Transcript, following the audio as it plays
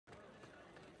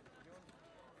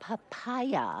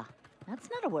Papaya. That's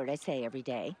not a word I say every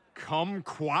day.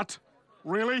 Kumquat?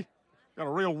 Really? Got a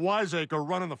real wiseacre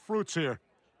running the fruits here.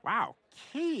 Wow,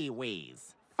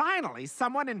 kiwis. Finally,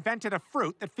 someone invented a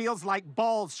fruit that feels like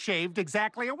balls shaved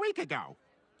exactly a week ago.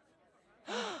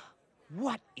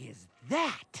 What is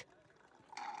that?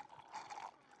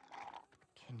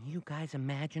 Can you guys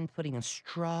imagine putting a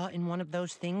straw in one of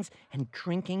those things and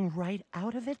drinking right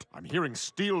out of it? I'm hearing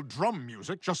steel drum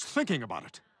music just thinking about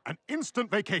it. An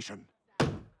instant vacation.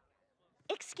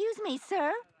 Excuse me,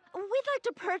 sir. We'd like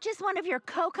to purchase one of your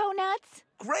cocoa nuts.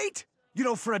 Great! You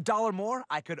know, for $1 more,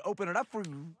 I could open it up for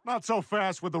you. Not so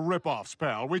fast with the rip-offs,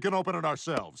 pal. We can open it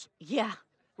ourselves. Yeah.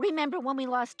 Remember when we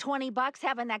lost $20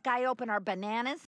 having that guy open our bananas?